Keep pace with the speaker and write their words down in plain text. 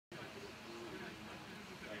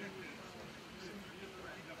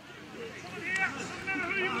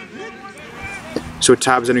So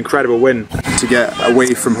Tab's an incredible win to get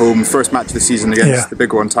away from home, first match of the season against the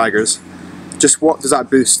Big One Tigers. Just what does that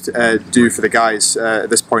boost do for the guys at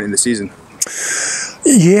this point in the season?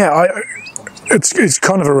 Yeah, it's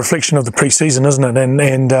kind of a reflection of the pre-season, isn't it?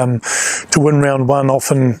 And to win round one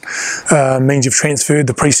often means you've transferred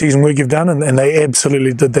the pre-season work you've done, and they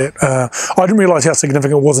absolutely did that. I didn't realise how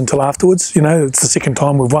significant it was until afterwards. You know, it's the second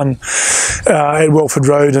time we've won at Welford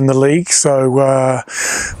Road in the league, so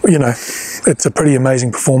you know, it's a pretty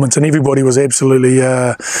amazing performance, and everybody was absolutely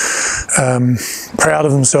proud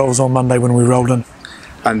of themselves on Monday when we rolled in.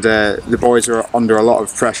 And the boys are under a lot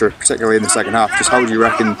of pressure, particularly in the second half. Just how do you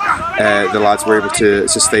reckon the lads were able to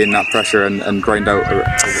sustain that pressure and grind out a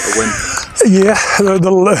win? Yeah,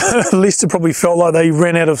 Leicester probably felt like they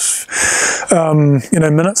ran out of you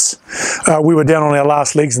know, minutes. We were down on our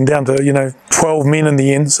last legs and down to, you know, 12 men in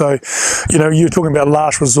the end. So, you know, you were talking about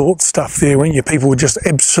last resort stuff there, weren't you? People were just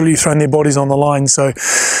absolutely throwing their bodies on the line. So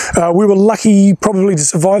we were lucky probably to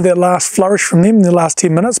survive that last flourish from them in the last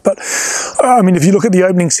 10 minutes. But I mean, if you look at the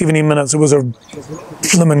opening 70 minutes, it was a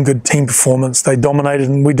flippin' good team performance. They dominated,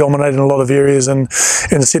 and we dominated in a lot of areas and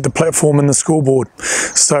set the platform in the scoreboard.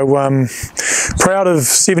 So proud of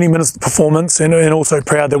 70 minutes of performance, and also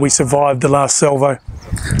proud that we survived the last salvo.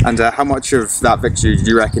 And how much of that victory do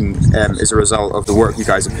you reckon is a result of the work you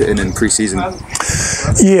guys have put in pre-season?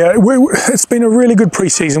 Yeah, it's been a really good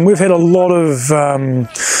pre-season. We've had a lot of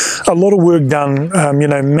work done. You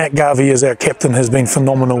know, Matt Garvey as our captain has been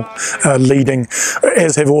phenomenal, leading,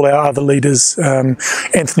 as have all our other leaders.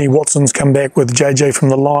 Anthony Watson's come back with JJ from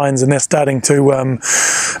the Lions, and they're starting to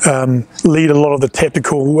lead a lot of the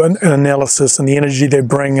tactical analysis and the energy they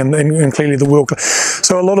bring, and clearly the will.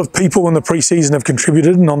 So a lot of people in the pre-season have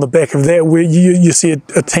contributed, and on the back of that, you see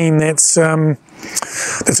a team that's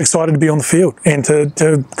excited to be on the field and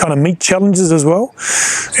to kind of meet challenges as well.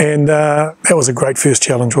 And that was a great first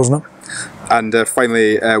challenge, wasn't it? And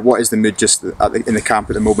finally, what is the mood just in the camp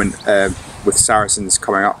at the moment with Saracens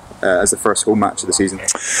coming up as the first home match of the season?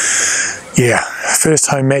 Yeah, first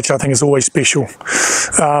home match I think is always special,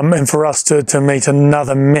 and for us to meet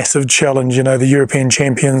another massive challenge, you know, the European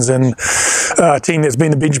champions, and a team that's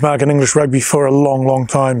been the benchmark in English rugby for a long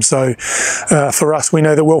time. So for us, we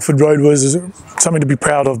know that Welford Road was something to be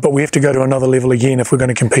proud of, but we have to go to another level again if we're going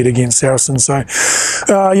to compete against Saracens. So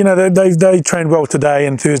you know, they trained well today,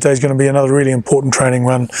 and Thursday is going to be another really important training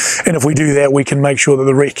run, and if we do that, we can make sure that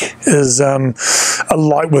the rec is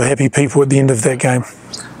alight with happy people at the end of that game.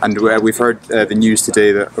 And we've heard the news today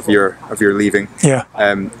of your leaving. Yeah.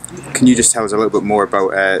 Can you just tell us a little bit more about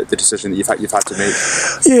the decision that you've had to make?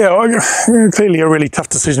 Yeah, clearly a really tough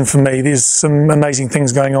decision for me. There's some amazing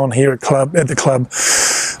things going on here at the club,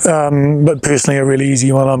 but personally a really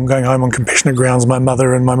easy one. I'm going home on compassionate grounds. My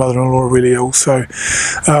mother and my mother-in-law are really ill, so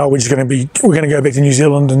we're going to go back to New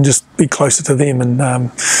Zealand and just be closer to them. And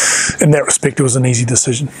in that respect, it was an easy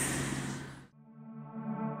decision.